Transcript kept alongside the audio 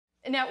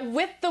Now,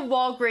 with the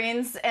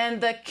Walgreens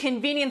and the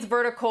convenience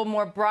vertical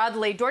more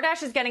broadly,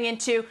 DoorDash is getting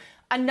into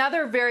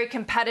another very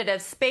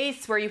competitive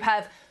space where you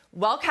have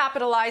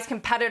well-capitalized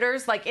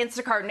competitors like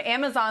Instacart and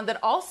Amazon that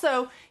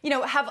also,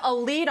 have a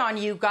lead on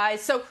you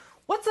guys. So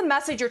what's the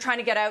message you're trying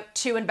to get out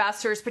to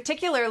investors,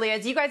 particularly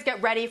as you guys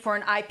get ready for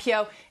an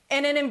IPO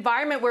in an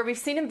environment where we've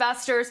seen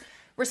investors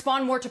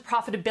respond more to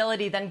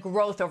profitability than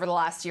growth over the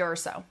last year or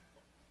so?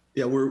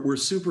 Yeah, we're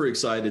super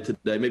excited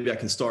today. Maybe I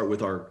can start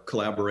with our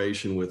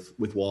collaboration with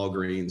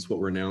Walgreens, what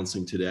we're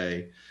announcing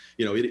today.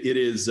 It's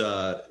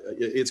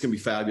going to be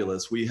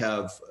fabulous. We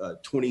have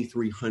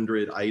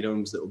 2,300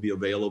 items that will be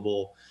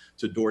available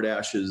to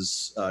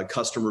DoorDash's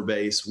customer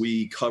base.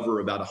 We cover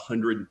about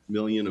 100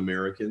 million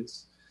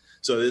Americans.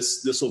 So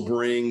this will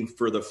bring,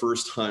 for the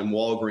first time,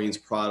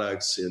 Walgreens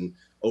products in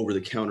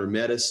over-the-counter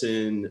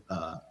medicine,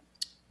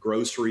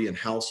 grocery and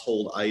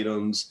household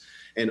items,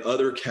 and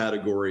other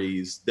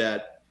categories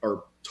that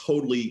are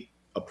totally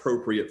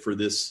appropriate for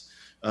this,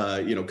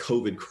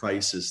 COVID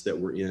crisis that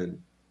we're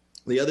in.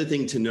 The other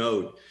thing to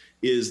note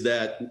is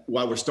that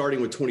while we're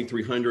starting with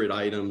 2,300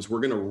 items, we're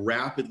going to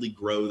rapidly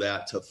grow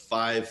that to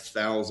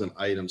 5,000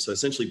 items. So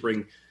essentially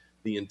bring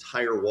the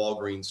entire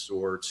Walgreens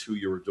store to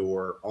your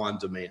door on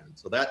demand.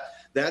 So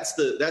that's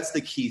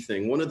the key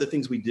thing. One of the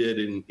things we did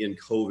in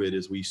COVID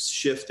is we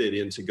shifted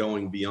into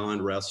going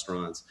beyond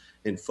restaurants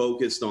and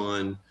focused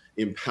on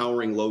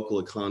empowering local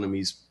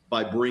economies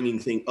by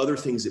bringing other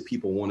things that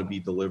people want to be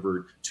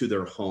delivered to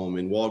their home.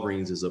 And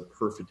Walgreens is a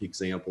perfect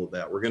example of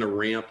that. We're going to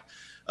ramp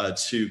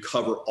to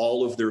cover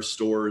all of their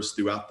stores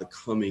throughout the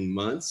coming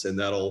months, and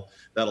that'll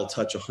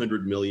touch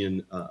 100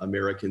 million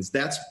Americans.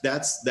 That's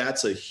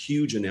a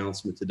huge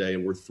announcement today,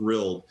 and we're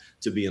thrilled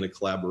to be in a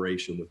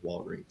collaboration with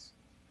Walgreens.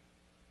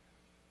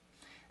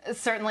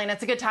 Certainly, and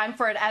it's a good time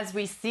for it as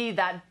we see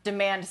that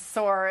demand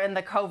soar in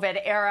the COVID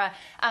era.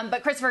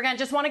 But Christopher, again,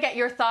 just want to get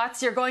your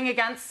thoughts. You're going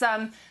against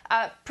some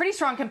pretty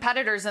strong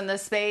competitors in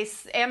this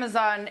space,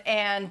 Amazon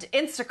and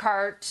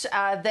Instacart,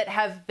 that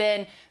have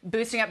been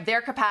boosting up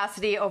their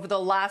capacity over the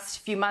last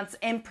few months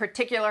in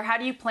particular. How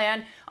do you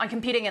plan on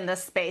competing in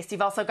this space?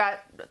 You've also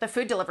got the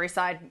food delivery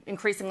side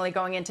increasingly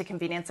going into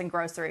convenience and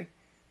grocery.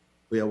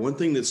 Yeah, one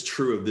thing that's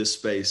true of this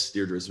space,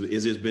 Deirdre,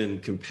 is it's been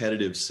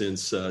competitive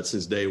since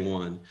day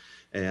one.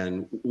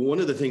 And one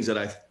of the things that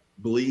I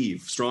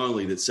believe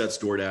strongly that sets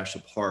DoorDash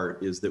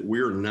apart is that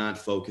we're not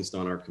focused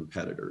on our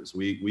competitors.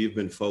 We've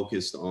been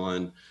focused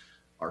on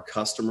our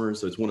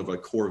customers. So it's one of our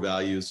core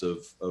values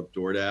of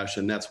DoorDash.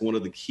 And that's one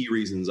of the key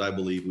reasons I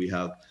believe we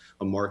have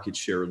a market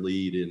share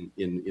lead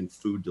in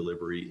food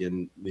delivery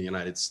in the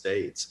United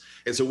States.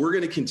 And so we're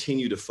going to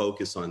continue to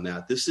focus on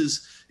that. This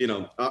is,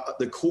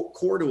 the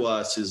core to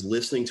us is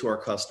listening to our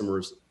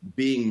customers,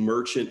 being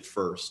merchant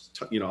first.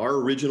 Our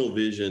original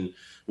vision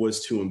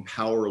was to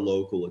empower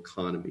local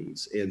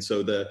economies. And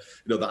so the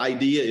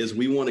idea is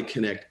we want to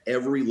connect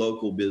every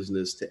local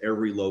business to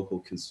every local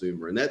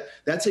consumer. And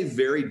that's a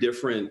very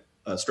different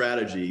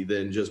strategy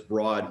than just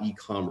broad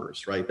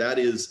e-commerce, right? That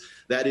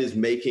is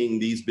making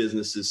these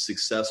businesses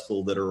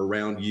successful that are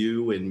around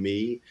you and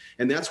me.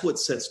 And that's what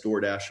sets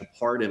DoorDash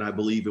apart. And I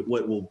believe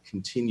what will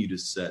continue to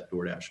set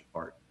DoorDash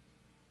apart.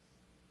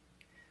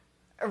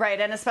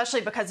 Right, and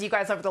especially because you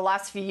guys over the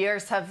last few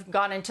years have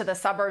gone into the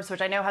suburbs,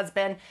 which I know has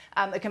been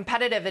a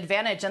competitive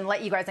advantage and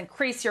let you guys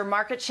increase your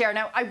market share.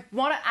 Now, I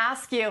want to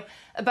ask you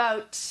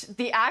about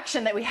the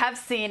action that we have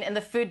seen in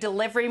the food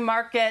delivery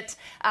market.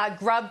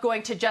 Grub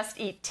going to Just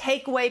Eat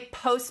Takeaway,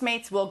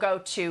 Postmates will go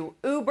to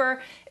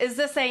Uber. Is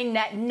this a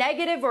net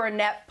negative or a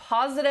net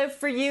positive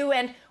for you?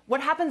 And what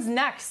happens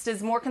next?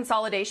 Is more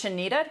consolidation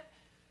needed?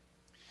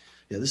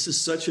 Yeah, this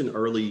is such an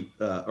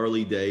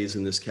early days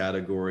in this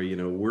category.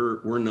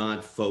 We're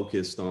not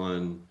focused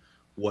on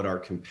what our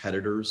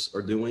competitors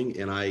are doing,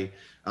 and I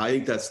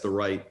think that's the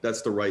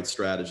right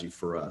strategy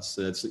for us.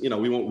 It's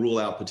we won't rule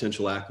out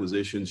potential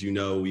acquisitions.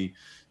 We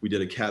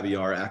did a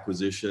Caviar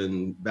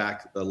acquisition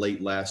back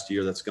late last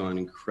year that's gone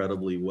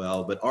incredibly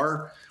well. But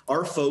our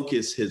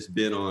focus has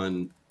been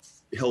on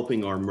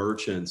helping our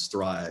merchants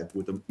thrive.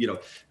 With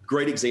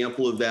great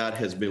example of that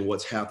has been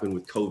what's happened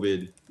with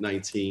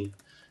COVID-19.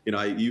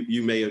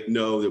 You may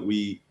know that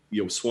we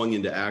swung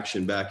into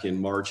action back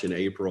in March and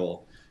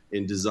April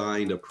and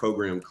designed a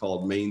program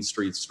called Main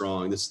Street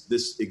Strong.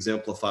 This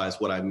exemplifies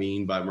what I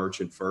mean by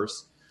merchant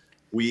first.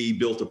 We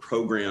built a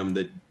program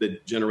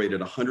that generated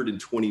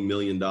 $120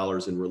 million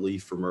in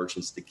relief for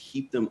merchants to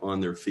keep them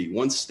on their feet.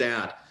 One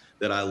stat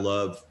that I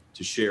love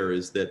to share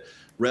is that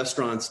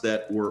restaurants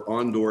that were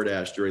on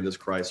DoorDash during this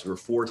crisis were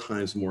 4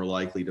 times more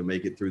likely to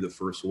make it through the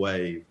first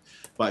wave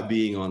by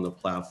being on the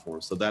platform.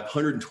 So that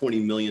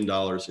 $120 million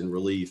in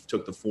relief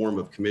took the form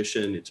of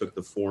commission. It took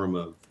the form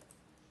of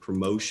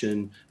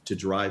promotion to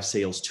drive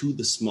sales to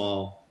the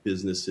small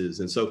businesses.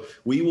 And so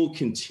we will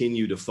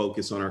continue to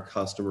focus on our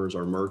customers,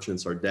 our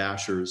merchants, our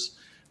dashers.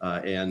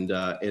 And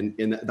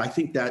I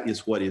think that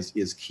is what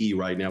is key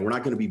right now. We're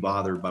not going to be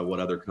bothered by what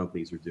other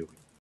companies are doing.